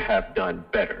would have done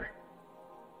better?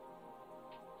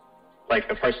 Like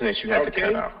a person that you had to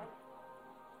cut out.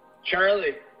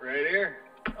 Charlie, right here.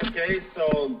 Okay,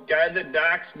 so guy that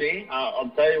doxed me,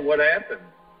 I'll tell you what happened.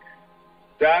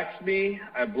 Doxed me,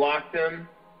 I blocked him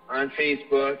on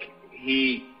Facebook.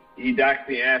 He doxed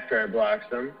me after I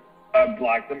blocked him.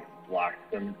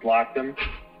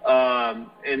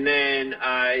 And then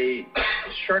I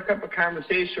struck up a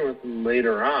conversation with him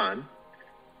later on.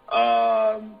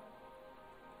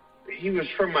 He was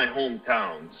from my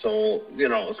hometown, so,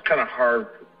 it's kind of hard.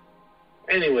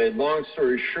 Anyway, long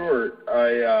story short,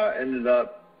 I ended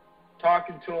up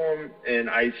talking to him, and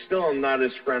I still am not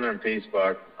his friend on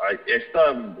Facebook. I still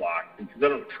have him blocked because I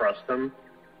don't trust him.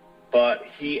 But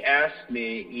he asked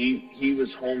me, he was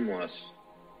homeless,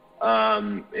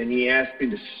 and he asked me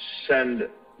to send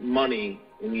money,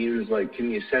 and he was like, can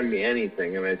you send me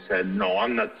anything? And I said, no,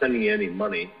 I'm not sending you any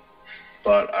money.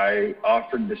 But I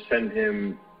offered to send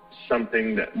him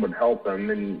something that would help him,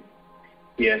 and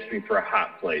he asked me for a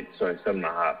hot plate, so I sent him a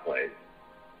hot plate.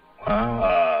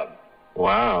 Wow.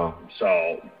 Wow.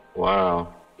 So.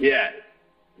 Wow. Yeah.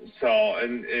 So,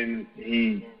 and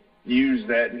he use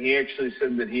that, and he actually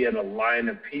said that he had a line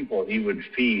of people he would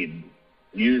feed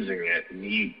using it, and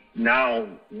he now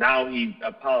he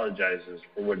apologizes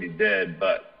for what he did,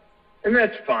 and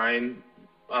that's fine.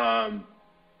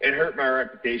 It hurt my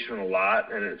reputation a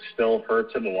lot, and it still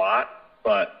hurts it a lot,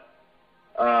 but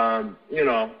you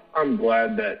know, I'm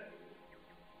glad that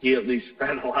he at least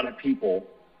fed a lot of people,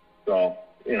 so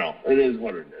you know, it is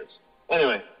what it is.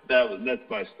 Anyway, that's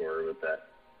my story with that.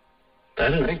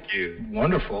 That is Thank you.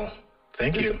 Wonderful.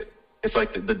 Thank you. It's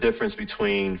like the difference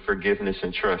between forgiveness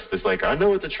and trust. It's like, I know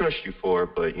what to trust you for,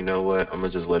 but you know what? I'm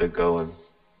going to just let it go and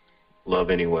love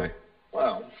anyway.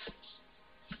 Wow.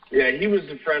 Yeah, he was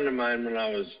a friend of mine when I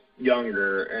was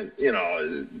younger, and, you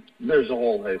know, there's a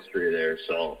whole history there,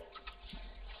 so,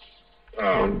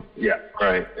 yeah.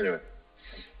 Right. Anyway.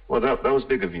 Well, that was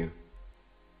big of you.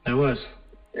 It was.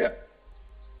 Yeah.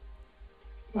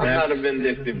 I'm not a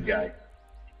vindictive guy.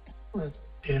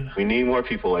 Yeah. We need more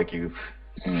people like you.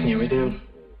 Yeah, we do.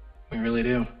 We really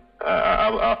do.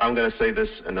 I'm going to say this,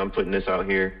 and I'm putting this out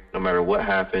here. No matter what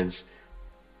happens,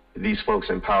 these folks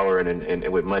in power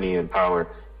and with money and power,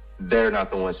 they're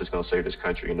not the ones that's going to save this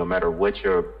country. No matter what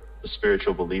your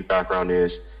spiritual belief background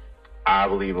is, I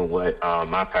believe in what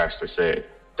my pastor said.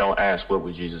 Don't ask what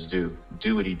would Jesus do.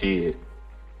 Do what he did.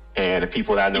 And the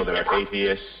people that I know that are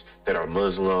atheists, that are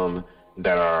Muslim,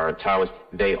 that are Taoists,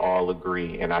 they all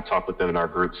agree. And I talk with them in our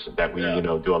groups that we, you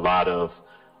know, do a lot of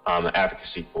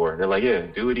advocacy for. They're like, yeah,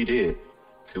 do what he did.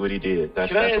 Do what he did.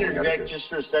 Can I interject just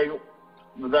for a second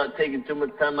without taking too much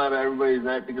time out of everybody's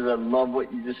night, because I love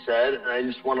what you just said, and I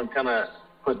just want to kind of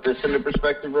put this into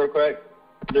perspective real quick.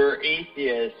 There are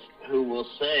atheists who will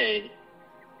say,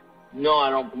 no, I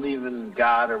don't believe in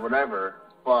God or whatever,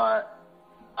 but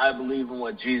I believe in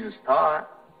what Jesus taught.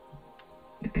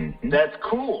 Mm-hmm. That's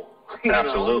cool.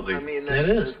 Absolutely. I mean,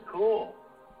 that's cool.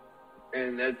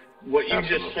 And that's what you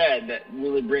just said that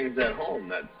really brings that home.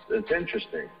 That's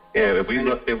interesting. Yeah, if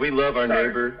we love our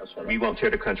neighbor, we won't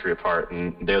tear the country apart,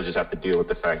 and they'll just have to deal with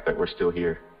the fact that we're still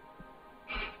here.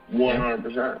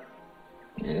 100%.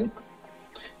 Yeah.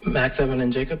 Max, Evan,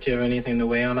 and Jacob, do you have anything to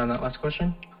weigh on that last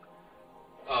question?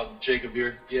 Jacob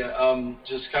here. Yeah,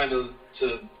 just kind of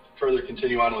to further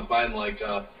continue on with mine, like,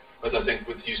 but I think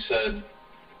what you said,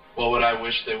 what would I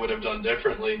wish they would have done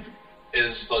differently,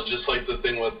 is just like the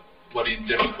thing with what he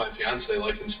did with my fiance.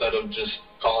 Like, instead of just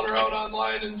calling her out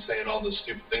online and saying all the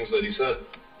stupid things that he said,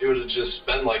 he would have just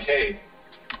been like, hey,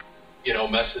 you know,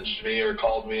 messaged me or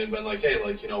called me and been like, hey,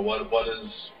 like, you know,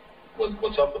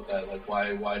 what's up with that? Like,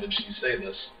 why did she say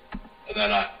this? And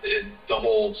then the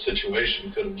whole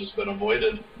situation could have just been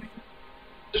avoided.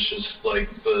 It's just like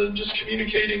just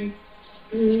communicating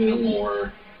in a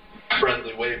more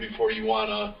friendly way before you want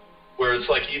to, where it's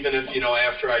like, even if, you know,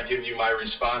 after I give you my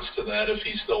response to that, if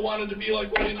he still wanted to be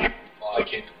like, well, you know, I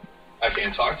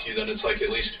can't talk to you, then it's like, at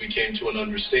least we came to an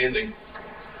understanding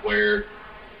where,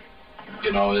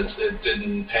 you know, it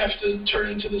didn't have to turn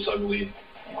into this ugly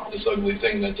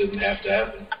thing that didn't have to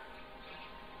happen.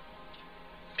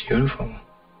 Beautiful.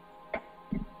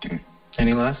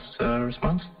 Any last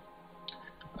response?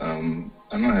 I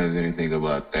don't have anything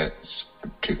about that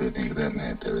particular thing, because that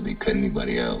man had to really cut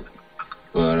anybody out.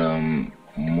 But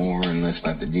more and less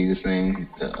like the Jesus thing,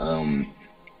 the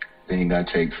thing I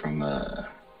take from,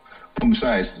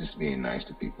 besides just being nice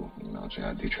to people, you know what I'm saying,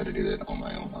 I do try to do that on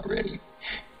my own already.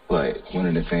 But one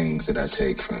of the things that I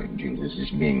take from Jesus is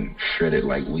being shredded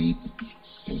like wheat,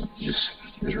 you know,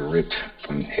 just ripped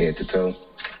from head to toe.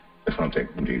 That's what I'm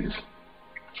taking from Jesus.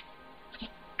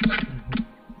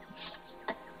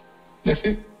 That's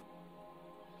it.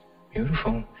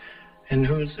 Beautiful. And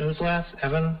who's last?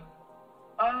 Evan?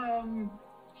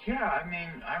 Yeah, I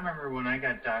mean, I remember when I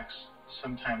got doxxed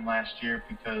sometime last year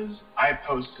because I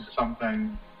posted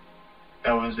something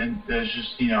that was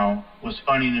just, you know, was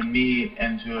funny to me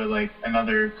and to like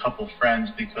another couple friends,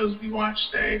 because we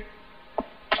watched an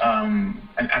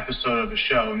episode of a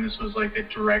show, and this was like a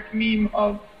direct meme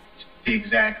of the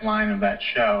exact line of that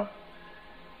show,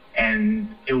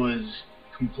 and it was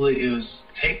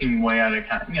taken way out of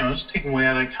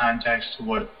context to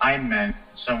what I meant.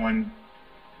 Someone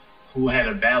who had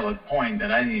a valid point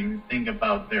that I didn't even think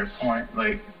about their point,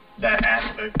 like that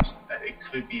aspect, that it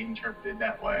could be interpreted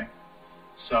that way.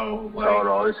 So like, how it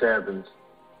always happens.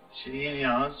 You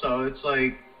know, so it's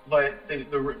like, but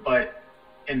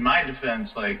in my defense,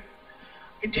 like,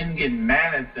 I didn't get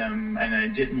mad at them, and I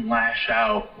didn't lash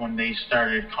out when they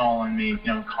started calling me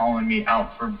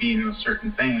out for being a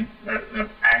certain thing, or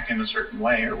acting a certain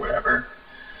way or whatever.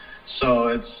 So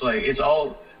it's like, it's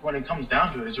all, when it comes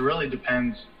down to it, it really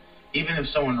depends. Even if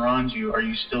someone wrongs you, are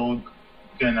you still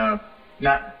gonna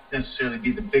not necessarily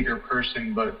be the bigger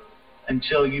person, but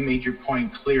until you make your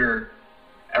point clear,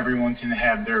 everyone can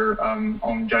have their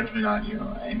own judgment on you,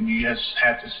 and you just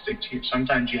have to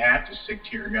sometimes you have to stick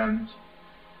to your guns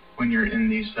when you're in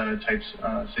these types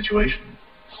of situations.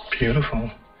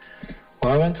 Beautiful.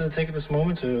 Well, I want to take this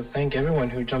moment to thank everyone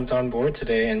who jumped on board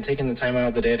today and taken the time out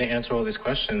of the day to answer all these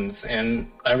questions. And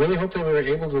I really hope that we were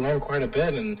able to learn quite a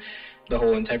bit and the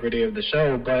whole integrity of the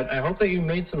show, but I hope that you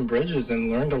made some bridges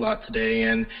and learned a lot today.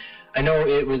 And I know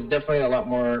it was definitely a lot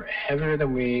more heavier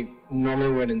than we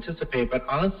normally would anticipate, but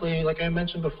honestly, like I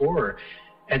mentioned before,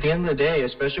 at the end of the day,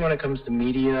 especially when it comes to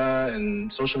media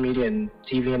and social media and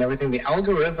TV and everything, the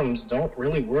algorithms don't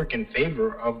really work in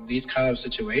favor of these kind of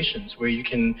situations where you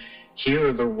can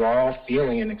hear the raw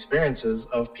feeling and experiences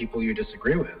of people you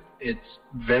disagree with. It's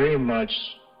very much,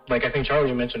 like I think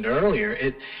Charlie mentioned earlier,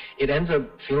 it ends up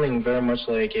feeling very much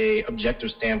like a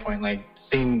objective standpoint, like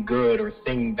thing good or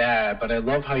thing bad. But I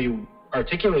love how you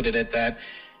articulated it, that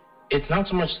it's not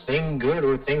so much thing good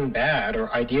or thing bad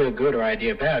or idea good or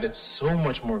idea bad. It's so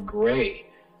much more gray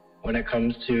when it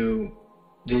comes to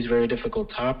these very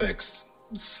difficult topics.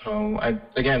 So,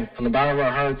 again, from the bottom of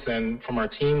our hearts and from our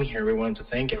team here, we wanted to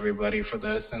thank everybody for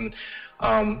this. And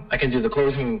I can do the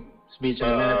closing speech in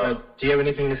a minute, but do you have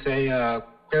anything to say,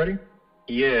 Clarity?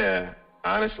 Yeah,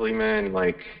 honestly, man,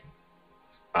 like,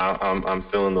 I'm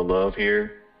feeling the love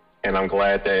here, and I'm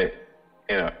glad that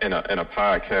in a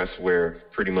podcast where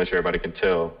pretty much everybody can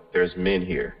tell there's men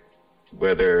here,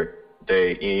 whether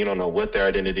you don't know what their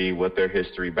identity, what their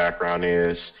history background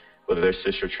is, whether they're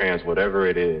cis or trans, whatever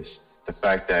it is. The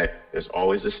fact that there's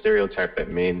always a stereotype that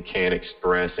men can't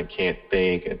express and can't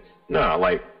think, and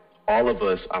like all of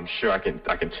us, I'm sure I can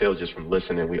tell just from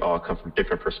listening, we all come from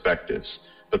different perspectives.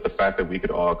 But the fact that we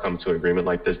could all come to an agreement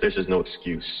like this, there's just no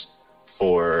excuse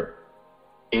for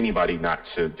anybody not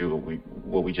to do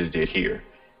what we just did here.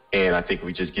 And I think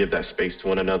we just give that space to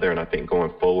one another. And I think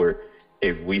going forward,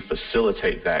 if we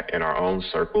facilitate that in our own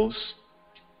circles,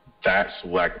 that's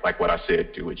like what I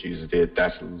said, do what Jesus did.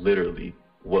 That's literally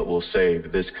what will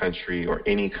save this country or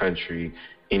any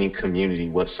community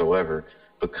whatsoever.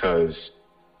 Because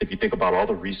if you think about all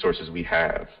the resources we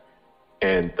have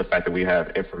and the fact that we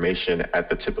have information at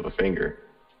the tip of a finger,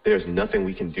 there's nothing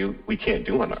we can't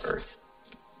do on the earth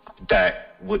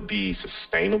that would be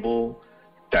sustainable,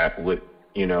 that would,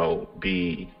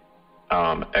 be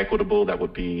equitable, that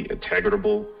would be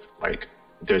integrable. Like,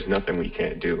 there's nothing we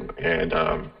can't do. And,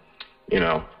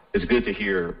 it's good to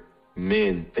hear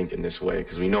men thinking this way,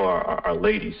 because we know our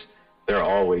ladies, they're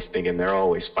always thinking, they're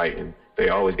always fighting. They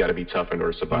always got to be tough in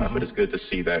order to survive. Mm-hmm. But it's good to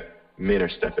see that men are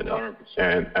stepping up.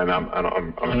 100%. And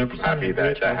I'm happy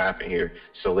that happened here.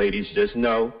 So ladies, just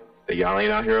know that y'all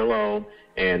ain't out here alone.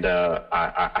 And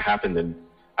I happen to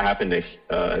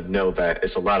know that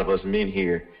it's a lot of us men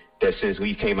here that since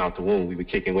we came out the womb, we were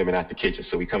kicking women out the kitchen.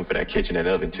 So we come for that kitchen and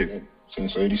oven too.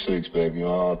 Since 86, baby,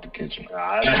 all out the kitchen.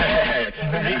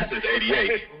 Since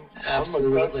 88.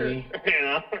 Absolutely.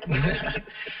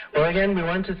 Well, again, we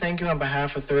want to thank you on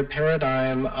behalf of Third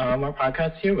Paradigm, our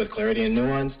podcast here with Clarity and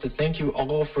Nuance, to thank you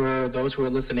all for those who are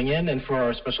listening in and for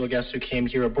our special guests who came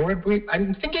here aboard.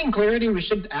 I'm thinking, Clarity, we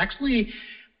should actually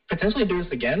potentially do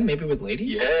this again, maybe with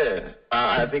ladies. Yeah,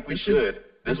 I think we should.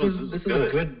 This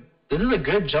is a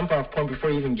good jump-off point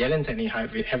before you even get into any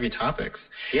heavy topics.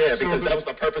 Yeah, because that was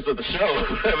the purpose of the show.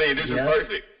 I mean, this is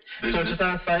perfect. So just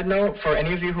on a side note, for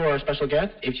any of you who are special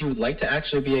guests, if you would like to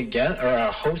actually be a guest or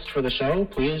a host for the show,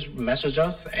 please message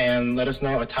us and let us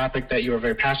know a topic that you are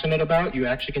very passionate about. You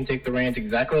actually can take the reins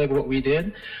exactly like what we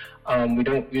did. We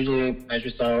don't usually, as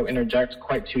you saw, interject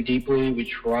quite too deeply. We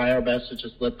try our best to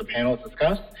just let the panelists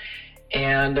discuss.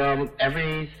 And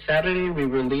every Saturday we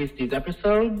release these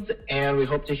episodes, and we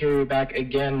hope to hear you back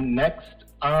again next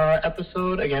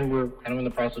episode. Again, we're kind of in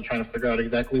the process of trying to figure out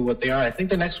exactly what they are. I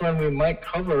think the next one we might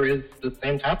cover is the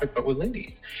same topic, but with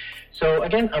ladies. So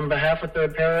again, on behalf of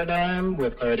Third Paradigm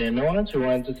with Clarity and Nuance, we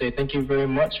wanted to say thank you very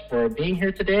much for being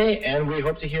here today, and we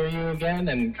hope to hear you again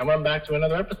and come on back to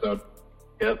another episode.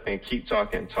 Yep, and keep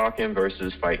talking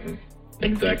versus fighting.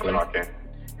 Exactly. Keep talking,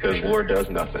 because war does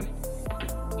nothing.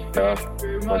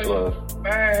 Much love.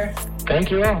 Bye.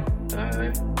 Thank you all.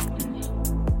 Bye.